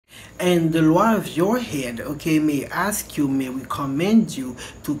and the law of your head, okay, may ask you, may recommend you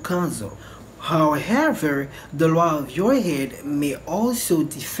to kanzo. However, the law of your head may also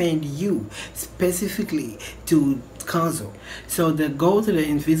defend you specifically to kanzo. So they go to the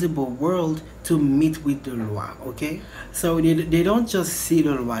invisible world to meet with the law, okay? So they don't just see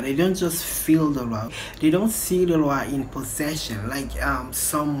the law, they don't just feel the law, they don't see the law in possession like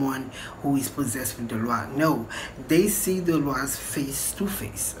someone who is possessed with the law. No, they see the laws face to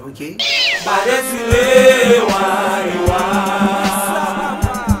face, okay?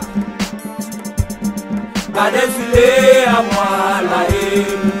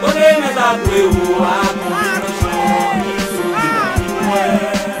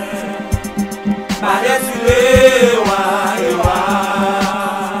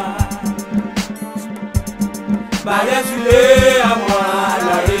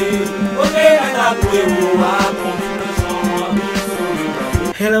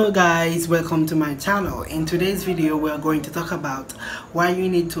 Hello guys, welcome to my channel. In today's video we are going to talk about why you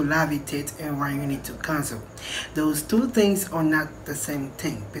need to levitate and why you need to kanzo. Those two things are not the same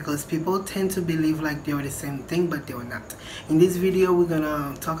thing because people tend to believe like they are the same thing, but they are not. In this video we're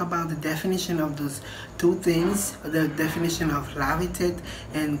gonna talk about the definition of those two things, the definition of levitate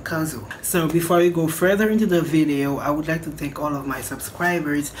and kanzo. So before we go further into the video, I would like to thank all of my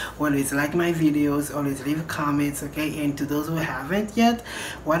subscribers. Always like my videos, always leave comments, okay? And to those who haven't yet,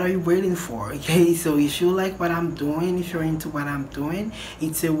 what are you waiting for? Okay, so if you like what I'm doing, if you're into what I'm doing,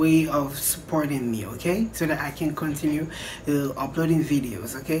 it's a way of supporting me, okay, so that I can continue uploading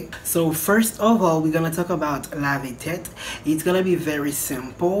videos, okay? So first of all, we're gonna talk about levitate. It's gonna be very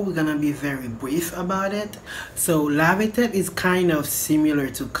simple, we're gonna be very brief about it. So levitate is kind of similar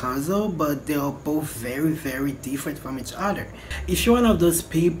to kanzo, but they are both very different from each other. If you're one of those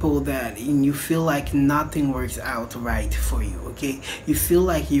people that you feel like nothing works out right for you, okay, you feel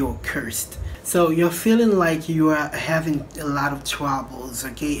like you're cursed, so you're feeling like you are having a lot of troubles,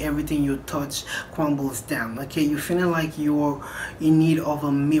 okay, everything you touch crumbles down, okay, you're feeling like you're in need of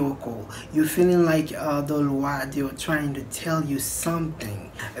a miracle, you're feeling like the Lord, they're trying to tell you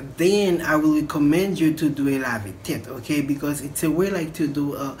something, then I will recommend you to do a levitate, okay, because it's a way like to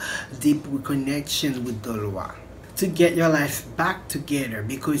do a deep reconnection with the Lord, to get your life back together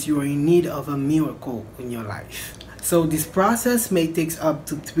because you are in need of a miracle in your life. So this process may take up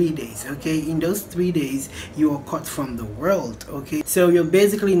to 3 days, okay? In those 3 days, you are cut from the world, okay? So you're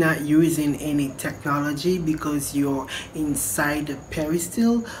basically not using any technology because you're inside the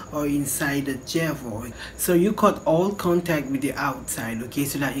peristyle or inside the devil. So you cut all contact with the outside, okay?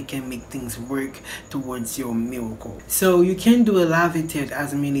 So that you can make things work towards your miracle. So you can do a levitate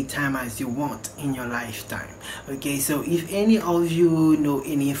as many times as you want in your lifetime, okay? So if any of you know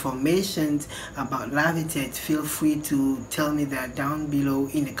any information about levitate, feel free to tell me that down below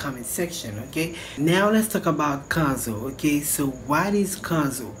in the comment section, okay? Now let's talk about kanzo, okay? So what is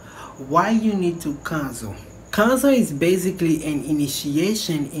kanzo? Why you need to kanzo? Kanzo is basically an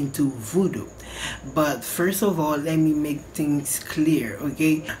initiation into voodoo. But first of all, let me make things clear,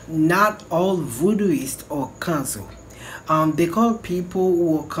 okay? Not all voodooists are kanzo. They call people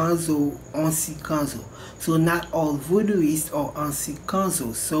who are kanzo onsi kanzo. So not all voodooists are onsi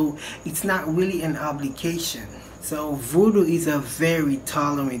kanzo. So it's not really an obligation. So voodoo is a very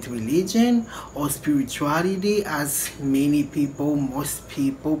tolerant religion or spirituality, as many people, most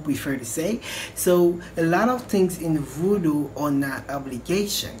people prefer to say. So a lot of things in voodoo are not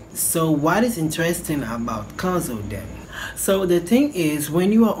obligation. So what is interesting about kanzo then? So the thing is,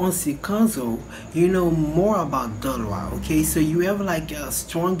 when you are on kanzo, you know more about the law, okay? So you have like a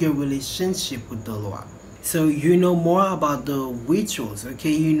stronger relationship with the law. So you know more about the rituals,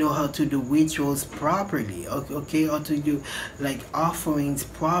 okay? You know how to do rituals properly, okay? Or to do like offerings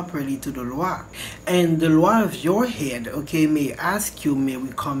properly to the Lord. And the law of your head, okay, may ask you, may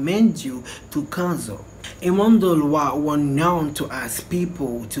recommend you to kanzo. Among the law were known to ask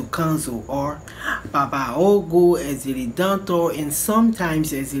people to kanzo or Papa Ogo, Ezili Danto, and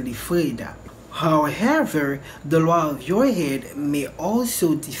sometimes Ezili Freda. However, the law of your head may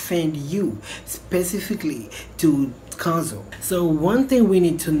also defend you specifically to kanzo. So one thing we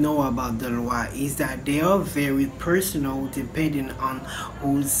need to know about the law is that they are very personal depending on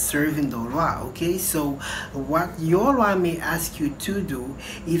who's serving the law, okay? So what your law may ask you to do,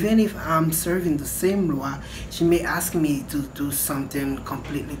 even if I'm serving the same law, she may ask me to do something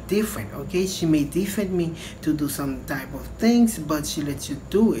completely different, okay? She may defend me to do some type of things, but she lets you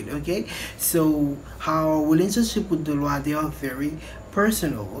do it, okay? So our relationship with the law, they are very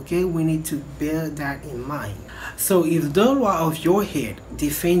personal, okay? We need to bear that in mind. So if the law of your head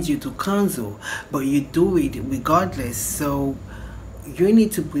defends you to kanzo, but you do it regardless, so you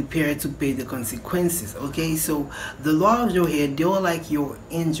need to prepare to pay the consequences. Okay, so the law of your head, they're like your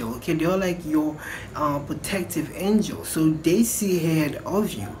angel. Okay, they're like your protective angel. So they see ahead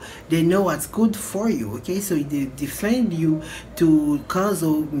of you, they know what's good for you. Okay, so they defend you to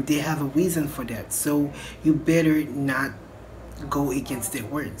cancel. They have a reason for that, so you better not go against their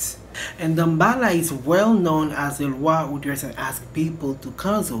words. And Dambala is well known as a Lwa who doesn't ask people to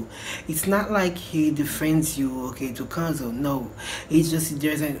cancel. It's not like he defends you, okay, to cancel. No, he just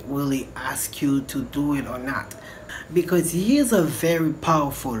doesn't really ask you to do it or not, because he is a very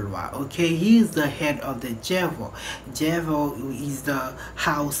powerful Lwa. Okay, he is the head of the Jevo. Jevo is the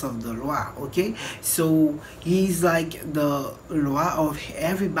house of the Lwa. Okay, so he's like the Lwa of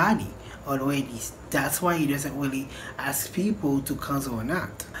everybody already. That's why he doesn't really ask people to cancel or not.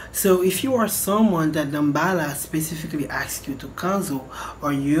 So if you are someone that Dambala specifically asks you to cancel,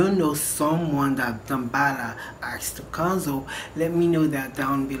 or you know someone that Dambala asks to cancel, let me know that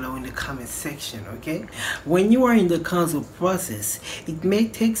down below in the comment section. Okay, when you are in the cancel process, it may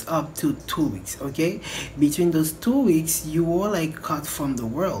take up to 2 weeks. Okay, between those 2 weeks you are like cut from the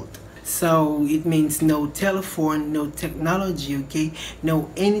world. So it means no telephone, no technology, okay,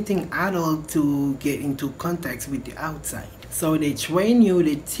 no anything at all to get into contact with the outside. So they train you,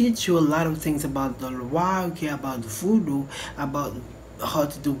 they teach you a lot of things about the Lwa, okay, about voodoo, about how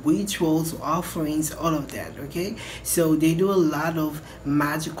to do rituals, offerings, all of that. Okay, so they do a lot of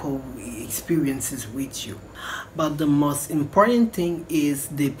magical experiences with you, but the most important thing is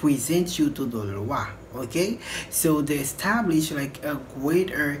they present you to the Lwa. Okay, so they establish like a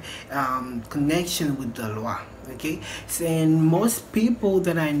greater connection with the Lwa. Okay, so, and most people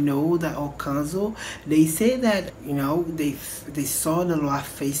that I know that are cancel, they say that, you know, they saw the Lwa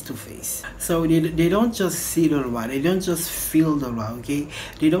face to face. So they don't just see the Lwa, they don't just feel the Lwa. Okay,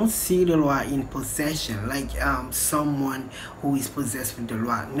 they don't see the Lwa in possession like someone who is possessed with the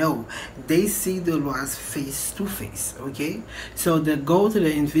Lwa. No, they see the Lwa's face to face. Okay, so they go to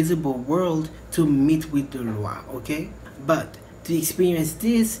the invisible world to meet with the Lwa. Okay, but to experience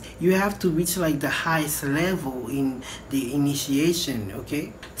this, you have to reach like the highest level in the initiation.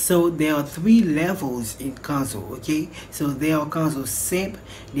 Okay, so there are 3 levels in kanzo. Okay, so there are kanzo simp,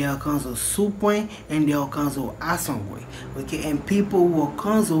 there are kanzo suppoint, and there are kanzo asongwe. Okay, and people who are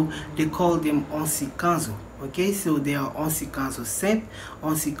kanzo, they call them onsi kanzo. Okay, so there are onsi kanzo simp,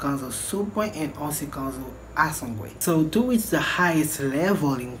 onsi kanzo suppoint, and onsi kanzo asongwe. So to reach the highest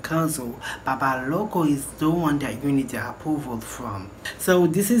level in kanzo, Baba Loco is the one that you need the approval from. So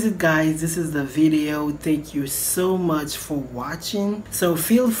this is it, guys. This is the video. Thank you so much for watching. So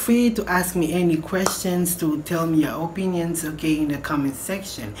feel free to ask me any questions, to tell me your opinions, okay, in the comment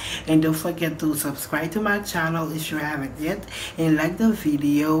section. And don't forget to subscribe to my channel if you haven't yet, and like the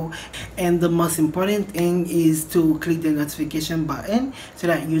video. And the most important thing is to click the notification button so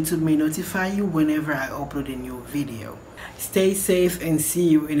that YouTube may notify you whenever I upload a new video. Stay safe and see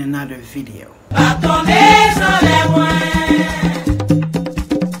you in another video.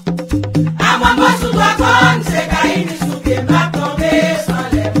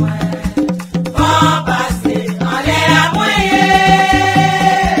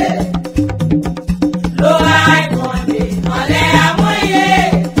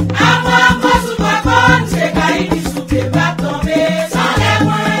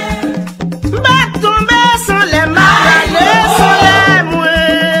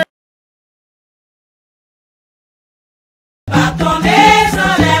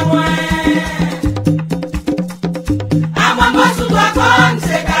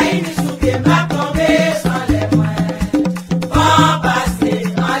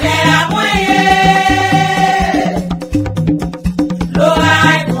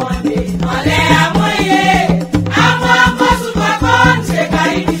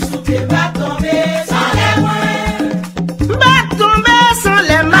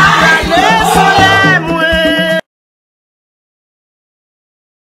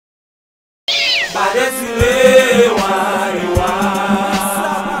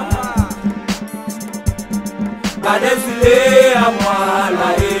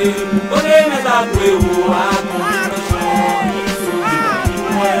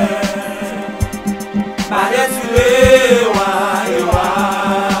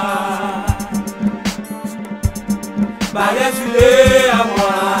 Badesule amwa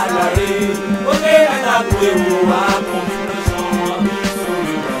la e, o ne na